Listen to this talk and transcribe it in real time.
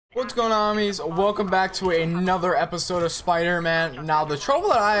What's going on, homies? Welcome back to another episode of Spider-Man. Now, the trouble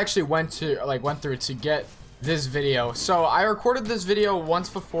that I actually went through to get this video. So I recorded this video once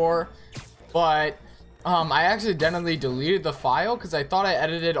before, but I accidentally deleted the file because I thought I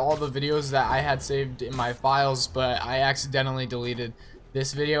edited all the videos that I had saved in my files, but I accidentally deleted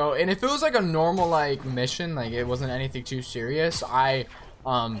this video. And if it was like a normal mission, like it wasn't anything too serious, I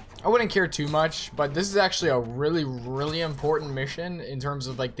wouldn't care too much, but this is actually a really important mission in terms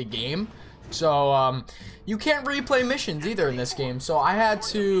of like the game. So you can't replay missions either in this game, so I had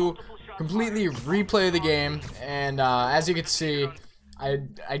to completely replay the game. And as you can see,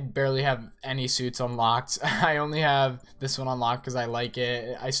 I barely have any suits unlocked. I only have this one unlocked because I like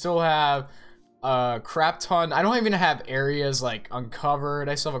it. I still have a crap ton. I don't even have areas like uncovered.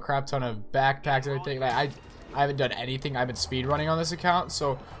 I still have a crap ton of backpacks and everything. Like I haven't done anything. I've been speedrunning on this account,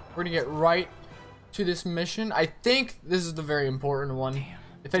 so we're gonna get right to this mission. I think this is the very important one.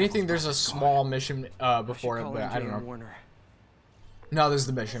 If anything, there's a small mission before it, but I don't know. No, this is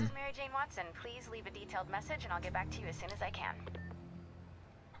the mission. This is Mary Jane Watson. Please leave a detailed message, and I'll get back to you as soon as I can.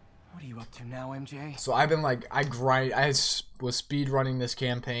 What are you up to now, MJ? So I've been like, I was speedrunning this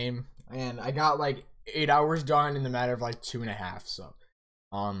campaign, and I got like 8 hours done in the matter of like 2.5. So,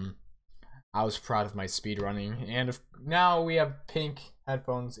 I was proud of my speed running. And now we have pink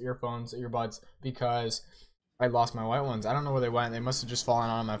headphones, earphones, earbuds, because I lost my white ones. I don't know where they went. They must have just fallen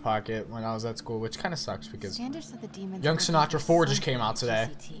out of my pocket when I was at school, which kind of sucks because Young Sinatra 4 just came out today.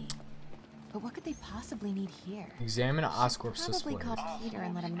 But what could they possibly need here? Examine Oscorp's display. Probably call Peter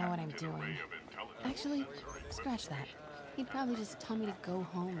and let him know what I'm doing. Actually, scratch that. He'd probably just tell me to go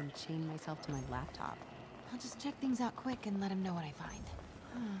home and chain myself to my laptop. I'll just check things out quick and let him know what I find.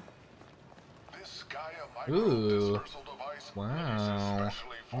 Ooh. Wow.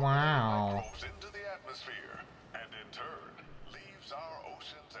 Wow. Into the atmosphere, and in turn leaves our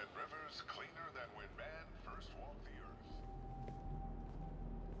oceans and rivers cleaner than when man first walked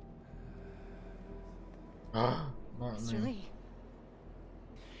the earth. Mr. Lee.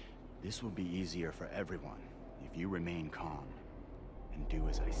 This will be easier for everyone if you remain calm and do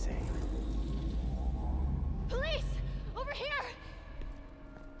as I say. Police! Over here!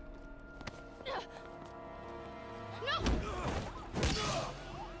 No!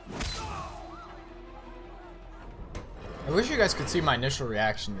 I wish you guys could see my initial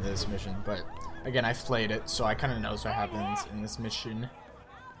reaction to this mission, but again, I've played it, so I kind of knows what happens in this mission,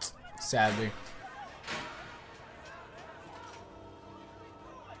 sadly.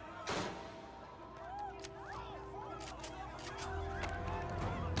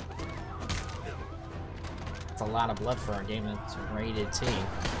 It's a lot of blood for a game that's rated T.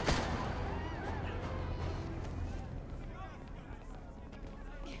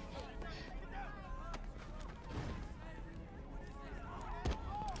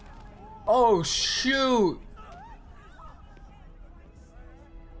 Oh shoot!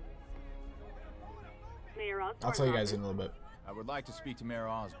 I'll tell you guys in a little bit. I would like to speak to Mayor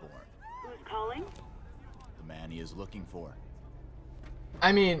Osborn. Who's calling? The man he is looking for.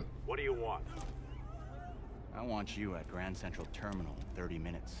 I mean, What do you want? I want you at Grand Central Terminal in 30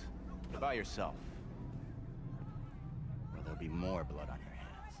 minutes. By yourself. Or there'll be more blood on your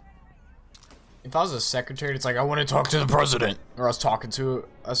hands. if I was a secretary, it's like, I want to talk to the president. Or I was talking to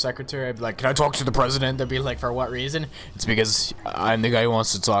a secretary, I'd be like, can I talk to the president? They'd be like, for what reason? It's because I'm the guy who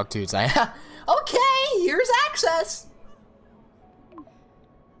wants to talk to you. It's like, okay, here's access.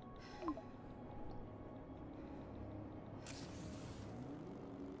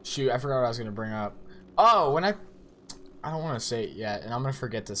 Shoot, I forgot what I was going to bring up. Oh, I don't want to say it yet, and I'm going to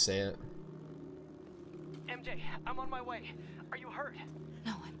forget to say it. MJ, I'm on my way. Are you hurt?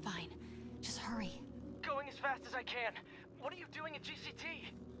 No, I'm fine. Just hurry. Going as fast as I can. What are you doing at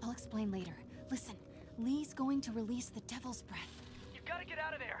GCT? I'll explain later. Listen, Lee's going to release the Devil's Breath. You've got to get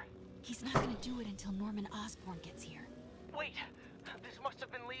out of there. He's not going to do it until Norman Osborn gets here. Wait, this must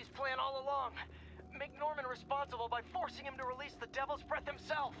have been Lee's plan all along. Make Norman responsible by forcing him to release the Devil's Breath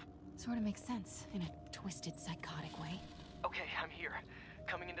himself. Sort of makes sense, in a twisted, psychotic way. Okay, I'm here.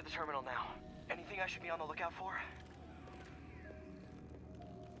 Coming into the terminal now. Anything I should be on the lookout for?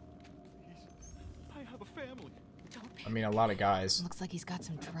 I have a family. I mean, a lot of guys. Looks like he's got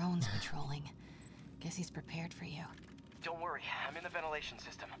some drones patrolling. Guess he's prepared for you. Don't worry, I'm in the ventilation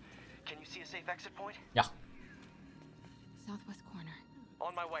system. Can you see a safe exit point? Yeah. Southwest corner.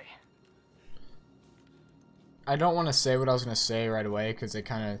 On my way. I don't want to say what I was going to say right away, because it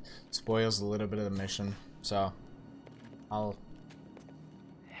kind of spoils a little bit of the mission. So, I'll...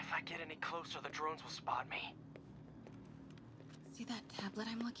 If I get any closer, the drones will spot me. See that tablet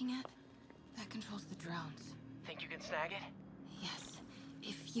I'm looking at? That controls the drones. Think you can snag it? Yes.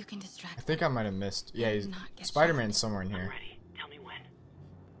 If you can distract I think I might have missed. Yeah, he's Not get Spider-Man's somewhere in I'm here. ready. Tell me when.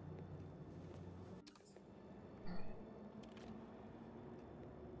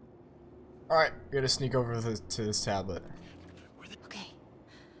 All right, gotta sneak over to this tablet. Okay,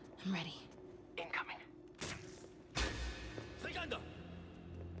 I'm ready. Incoming.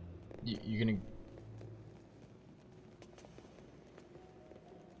 You gonna?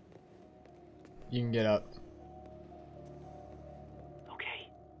 You can get up. Okay,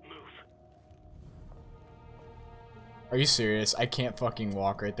 move. Are you serious? I can't fucking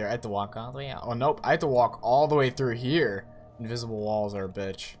walk right there. I have to walk all the way out. Oh nope, I have to walk all the way through here. Invisible walls are a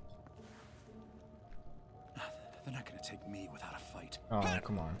bitch. They're not gonna take me without a fight. Oh,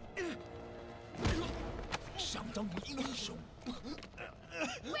 come on. Wait!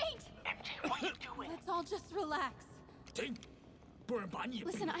 MJ, what are you doing? Let's all just relax.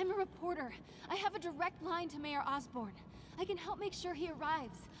 Listen, I'm a reporter. I have a direct line to Mayor Osborn. I can help make sure he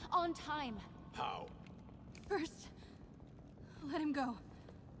arrives on time. How? First, let him go.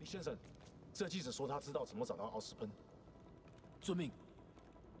 李先生，这记者说他知道怎么找到奥斯喷。遵命。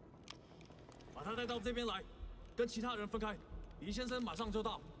把他带到这边来，跟其他人分开。李先生马上就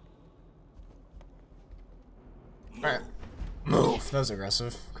到。 Alright. Move. That was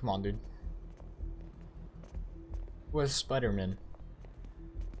aggressive. Come on, dude. Where's Spider-Man?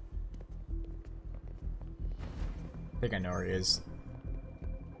 I think I know where he is.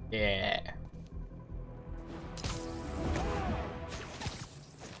 Yeah.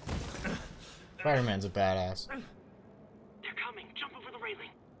 Spider-Man's a badass. They're coming. Jump over the railing.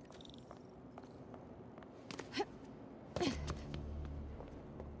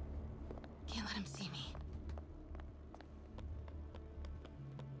 Can't let him see me.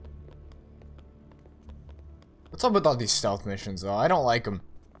 What's up with all these stealth missions, though? I don't like them.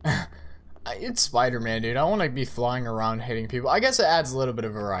 It's Spider-Man, dude. I want to be flying around hitting people. I guess it adds a little bit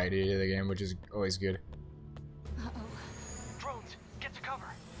of variety to the game, which is always good. Uh-oh. Drones, get to cover.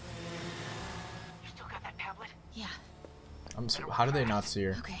 You still got that tablet? Yeah, How do they not see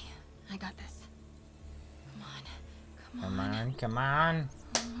her? okay. I got this. Come on. Come on, come on.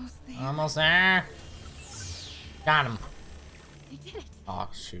 Almost there. Almost there. Got him. I did it. Oh,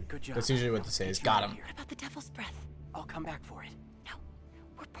 shoot. Good job. That's usually what they say is got him. What about the devil's breath? I'll come back for it. No,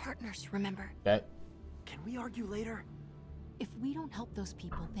 we're partners, remember? Bet. Can we argue later? If we don't help those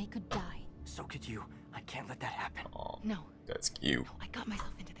people, they could die. So could you. I can't let that happen. Oh, No, that's cute. I got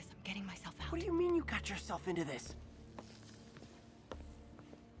myself into this. I'm getting myself out. What do you mean you got yourself into this?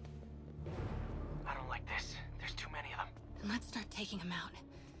 I don't like this. There's too many of them. Then let's start taking them out.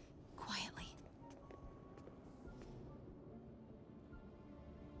 Quietly.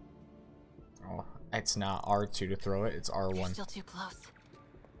 Oh, it's not R2 to throw it, it's They're R1. still too close.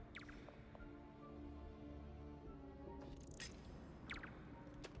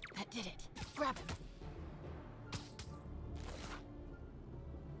 That did it. Grab him.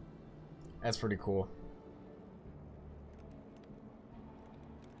 That's pretty cool.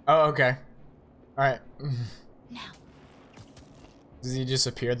 Oh, okay. Alright. Now. Does he just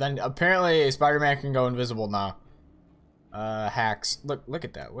appear then? Apparently, Spider-Man can go invisible now. Hacks. Look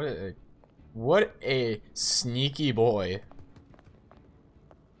at that. What a sneaky boy.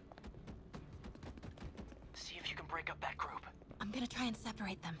 See if you can break up that group. I'm gonna try and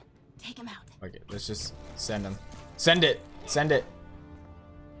separate them. Take him out. Okay, let's just send him. Send it. Send it.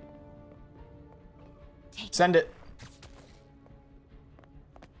 Take Send it.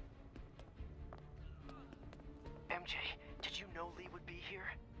 MJ, did you know Lee would be here?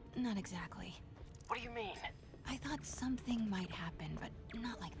 Not exactly. What do you mean? I thought something might happen, but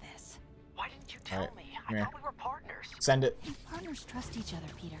not like this. Why didn't you tell Alright, me? come I here. thought we were partners. Send it. Hey, partners trust each other,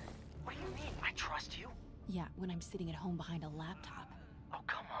 Peter. What do you mean? I trust you. Yeah, when I'm sitting at home behind a laptop. Oh,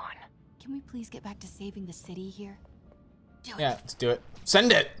 come on. Can we please get back to saving the city here? Do it. Yeah, let's do it.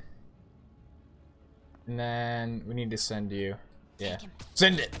 Send it. And then we need to send you. Yeah. Take him.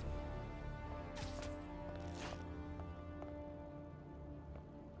 Send it.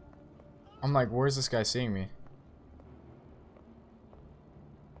 I'm like, where's this guy seeing me?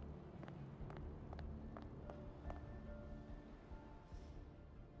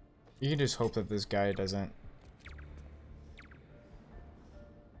 You can just hope that this guy doesn't.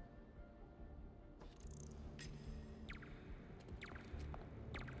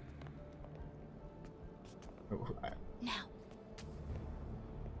 Oh, Now.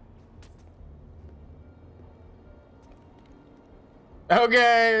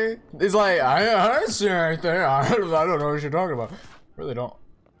 Okay. He's like, I didn't see anything. I don't know what you're talking about. Really don't.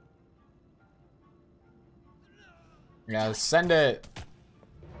 Yeah, send it.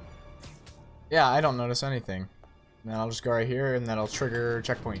 Yeah, I don't notice anything. And then I'll just go right here, and that'll trigger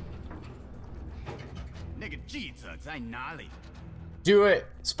checkpoint. Do it,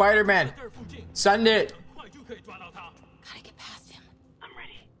 Spider-Man. Send it. Gotta get past him. I'm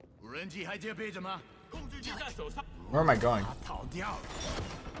ready. Where am I going?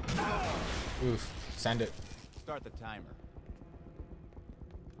 Oof. Send it. Start the timer.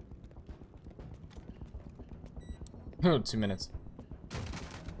 Oh, 2 minutes.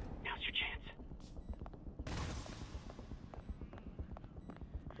 Now's your chance.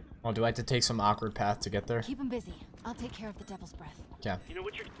 Oh, do I have to take some awkward path to get there? Keep him busy. I'll take care of the devil's breath. Yeah. You know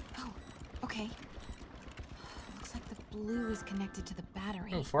what you're... Oh, okay. Looks like the blue is connected to the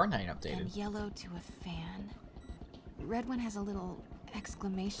battery. Oh, Fortnite And updated. yellow to a fan. Red one has a little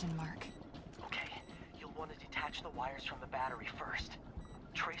exclamation mark. Okay, you'll want to detach the wires from the battery first.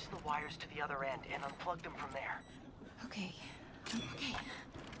 Trace the wires to the other end and unplug them from there. Okay. Okay.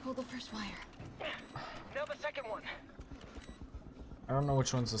 Pull the first wire. Now the second one. I don't know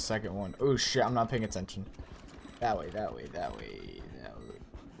which one's the second one. Oh shit, I'm not paying attention. That way, that way, that way, that way.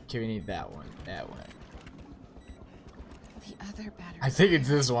 Okay, we need that one, that one. The other battery. I think it's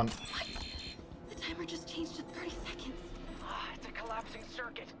this one. What? The timer just changed to 30 seconds. It's a collapsing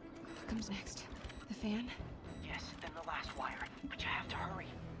circuit. What comes next? The fan? Yes, then the last wire. But you have to hurry.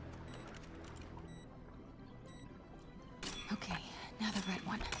 Okay, now the red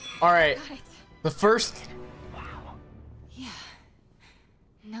one. Alright, Got it. the first Yeah.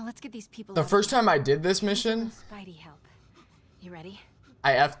 Now let's get these people. The out of first here. time I did this mission, Spidey help. You ready?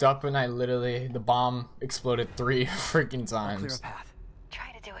 I effed up and I literally, the bomb exploded 3 freaking Clear times. a path.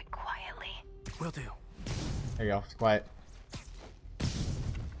 Try to do it quietly. Will do. There you go, quiet.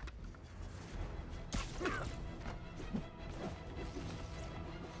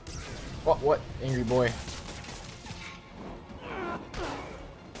 What? Angry boy.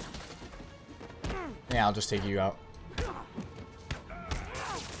 Yeah, I'll just take you out.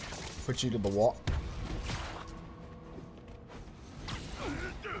 Put you to the wall.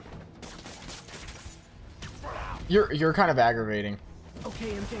 You're kind of aggravating.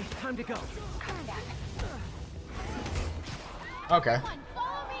 Okay, MJ, time to go. Okay.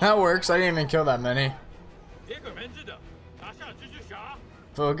 That works. I didn't even kill that many.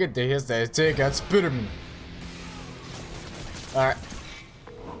 Forget this, they take out Spiderman. Alright.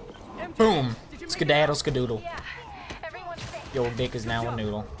 Boom. Skedaddle skadoodle. Yeah, everyone's safe. Your dick is now a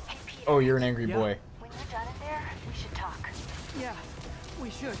noodle. Hey, Peter, Oh, you're an angry boy. when you're done in there, we should talk. Yeah, we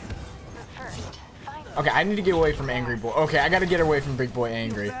should. But first, find Okay, I need to get away from angry boy. Okay, I gotta get away from big boy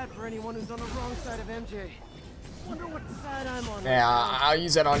angry. Feel bad for anyone who's on the wrong side of MJ. Wonder what side I'm on. Yeah, I'll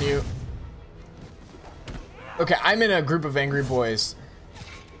use that on you. Okay, I'm in a group of angry boys.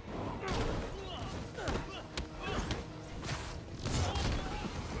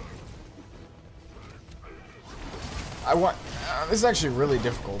 I want... this is actually really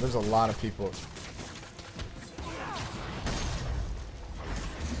difficult. There's a lot of people.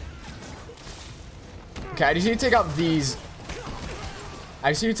 Okay, I just need to take out these...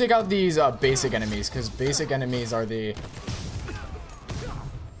 I just need to take out these basic enemies, because basic enemies are the...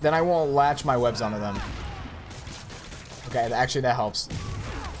 Then I won't latch my webs onto them. Okay, actually that helps.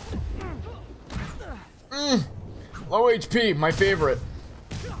 Low HP, my favorite.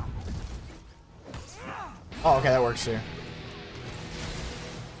 Oh, okay, that works too.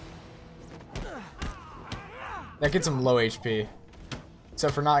 That gets him low HP.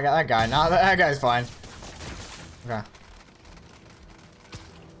 Except for not that guy. Nah, that guy's fine. Okay.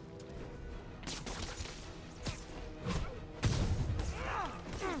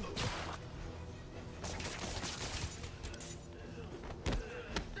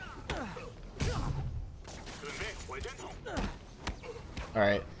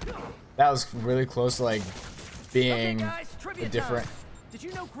 Alright. That was really close to like being a different... Did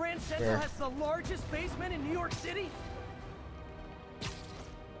you know Grand Central Where? has the largest basement in New York City?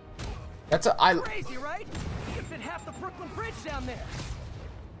 That's a... Crazy, right? You can fit half the Brooklyn Bridge down there.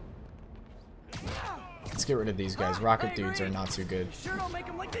 Let's get rid of these guys. Rocket I dudes agree. are not too good. Sure don't make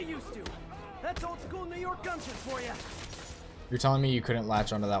them like they used to. That's old school New York gumption for you. You're telling me you couldn't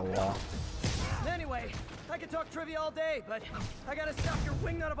latch onto that wall? Anyway, I could talk trivia all day, but I gotta stop your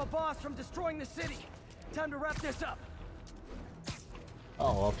wingnut of a boss from destroying the city. Time to wrap this up.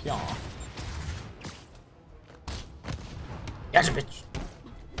 Oh, up y'all. Gotcha, bitch.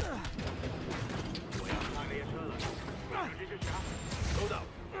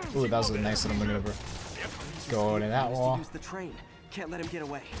 Ooh, that was a nice little maneuver. Go to that wall. Use the train. Can't let him get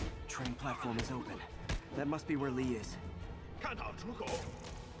away. Train platform is open. That must be where Lee is.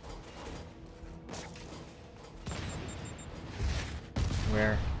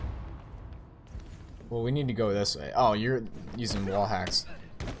 Where? Well, we need to go this way. Oh, you're using wall hacks.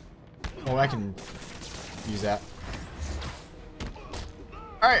 Oh, I can use that.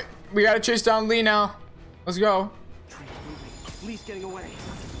 Alright, we gotta chase down Lee now. Let's go. Lee's getting away.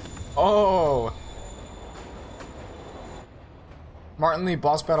 Oh. Martin Lee,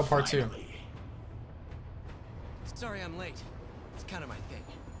 boss battle part 2. Sorry I'm late. It's kind of my thing.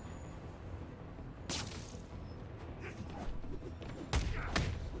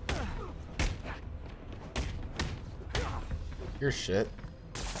 Your shit.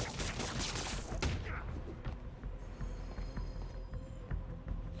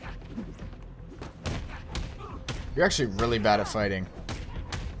 You're actually really bad at fighting.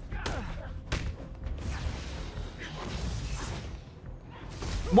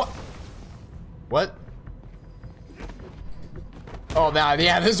 What? What? Oh, nah,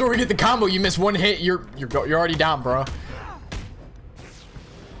 yeah, this is where we get the combo. You miss one hit, you're already down, bro.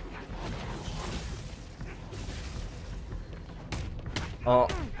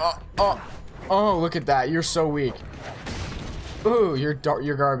 Oh, look at that. You're so weak. Ooh, you're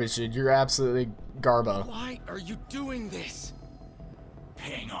garbage, dude. You're absolutely garbo. Why are you doing this?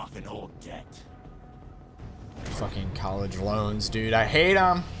 Paying off an old debt. Fucking college loans, dude. I hate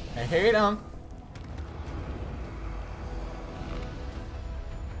them. I hate them.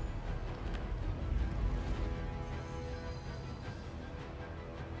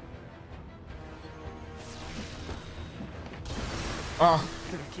 Oh.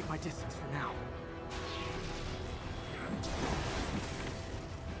 Better keep my distance for now.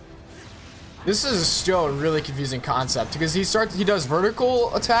 This is still a really confusing concept because he does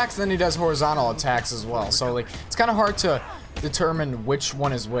vertical attacks, then he does horizontal attacks as well. So like it's kind of hard to determine which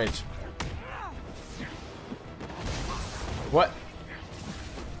one is which. What?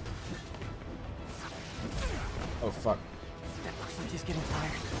 Oh fuck. That looks like he's getting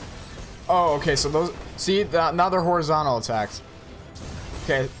tired. Oh, okay. So those now they're horizontal attacks.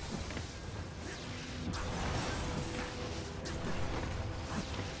 Okay.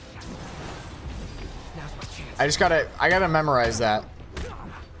 Now's my chance. I gotta memorize that.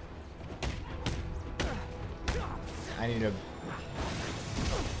 I need to.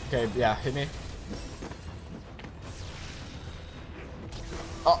 Okay, yeah, hit me.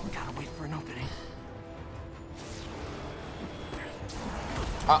 Oh. Gotta wait for an opening.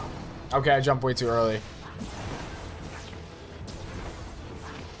 Okay, I jumped way too early.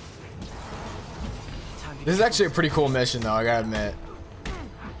 This is actually a pretty cool mission, though, I gotta admit.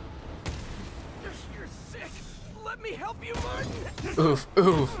 You're sick. Let me help you, Martin. Oof,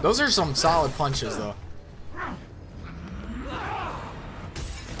 oof. Those are some solid punches, though.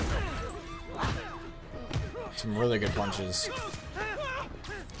 Some really good punches.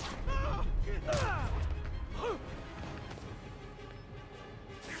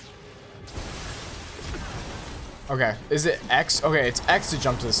 Okay, is it X? Okay, it's X to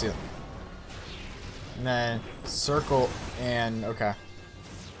jump to the ceiling. And then circle and okay.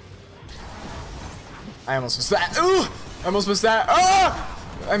 I almost missed that. Ooh! I almost missed that. Ah!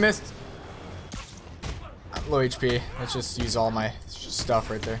 I missed. Low HP. Let's just use all my stuff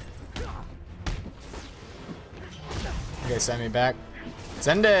right there. Okay, send me back.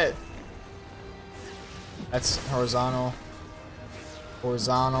 Send it. That's horizontal.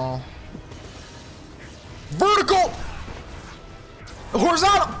 Horizontal. Vertical.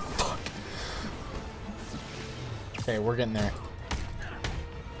 Horizontal. Fuck. Okay, we're getting there.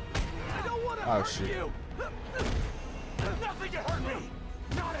 Oh shoot. Nothing to hurt me.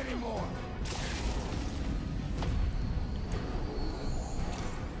 Not anymore.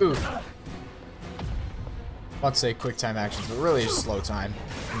 Oof. Let's say quick time actions, but really just slow time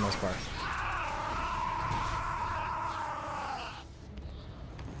for the most part.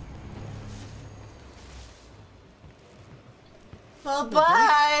 Well,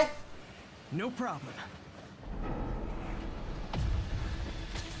 bye. No problem.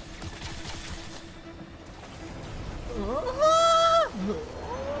 Oh.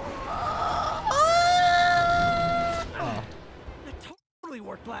 That totally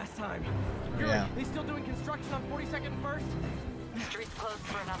worked last time. Yeah. They still doing construction on 42nd and 1st? Street's closed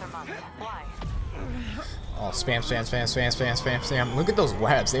for another month. Why? Oh, spam, spam, spam, spam, spam, spam, spam. Look at those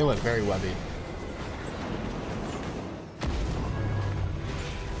webs. They look very webby.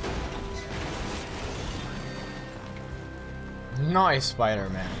 Nice,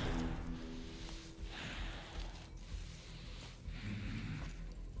 Spider-Man.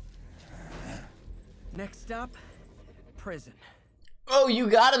 Next stop, prison. Oh, you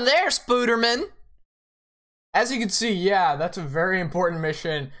got him there, Spooderman. As you can see, yeah, that's a very important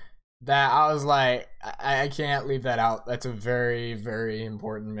mission that I was like, I can't leave that out. That's a very, very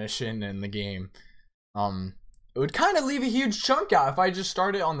important mission in the game. It would kind of leave a huge chunk out if I just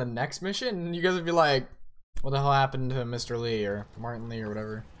started on the next mission, and you guys would be like, what the hell happened to Mr. Lee or Martin Lee or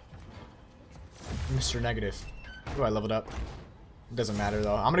whatever? Mr. Negative. Ooh, I leveled up. It doesn't matter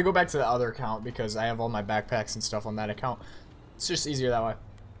though. I'm gonna go back to the other account because I have all my backpacks and stuff on that account. It's just easier that way.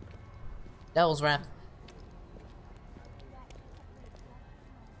 Devil's Wrath.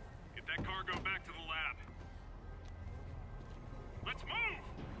 Get that cargo back to the lab. Let's move!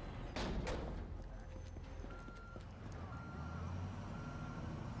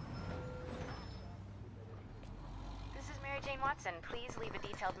 This is Mary Jane Watson. Please leave a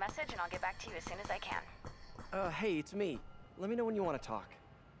detailed message and I'll get back to you as soon as I can. Hey, it's me. Let me know when you want to talk.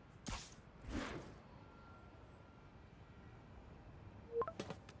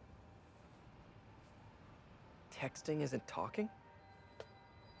 Texting isn't talking?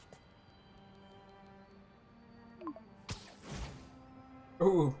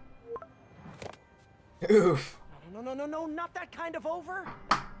 Ooh. Oof. No, not that kind of over!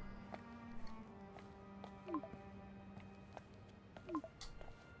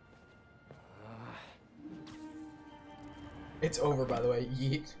 It's over, by the way.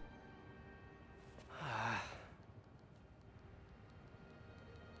 Yeet.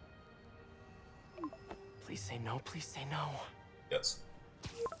 Please say no, please say no. Yes.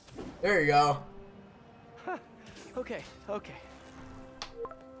 There you go. Okay.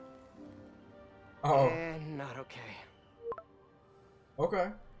 Oh. And not okay.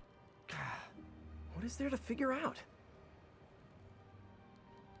 Okay. What is there to figure out?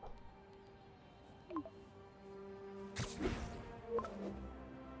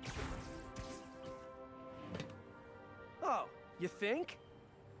 Oh, you think?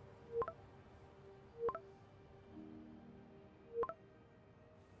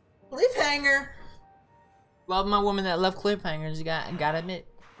 Cliffhanger. Love my woman that love cliffhangers. You gotta admit.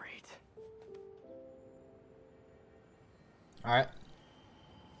 Great. All right.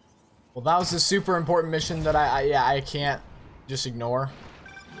 Well, that was a super important mission that I can't just ignore.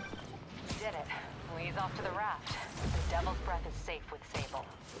 You did it. Lee's off to the raft. The Devil's Breath is safe with Sable.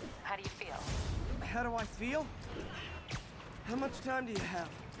 How do you feel? How do I feel? How much time do you have?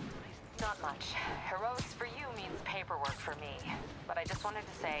 Not much. Heroics for you means paperwork for me. But I just wanted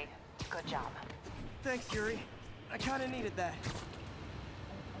to say, good job. Thanks, Yuri. I kinda needed that.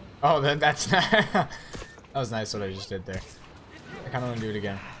 Oh, that's that was nice what I just did there. I kind of want to do it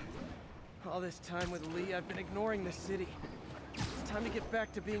again. All this time with Lee, I've been ignoring the city. It's time to get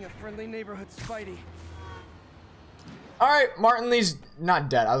back to being a friendly neighborhood Spidey. Alright, Martin Lee's not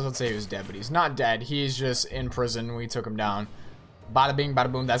dead. I was about to say he was dead, but he's not dead. He's just in prison. We took him down. Bada bing, bada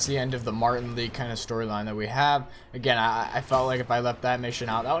boom. That's the end of the Martin Lee kind of storyline that we have. Again, I felt like if I left that mission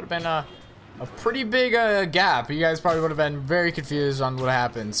out, that would have been a pretty big gap. You guys probably would have been very confused on what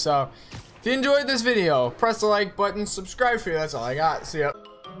happened. So, if you enjoyed this video, press the like button, subscribe for you. That's all I got. See ya.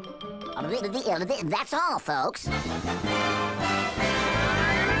 That's all, folks.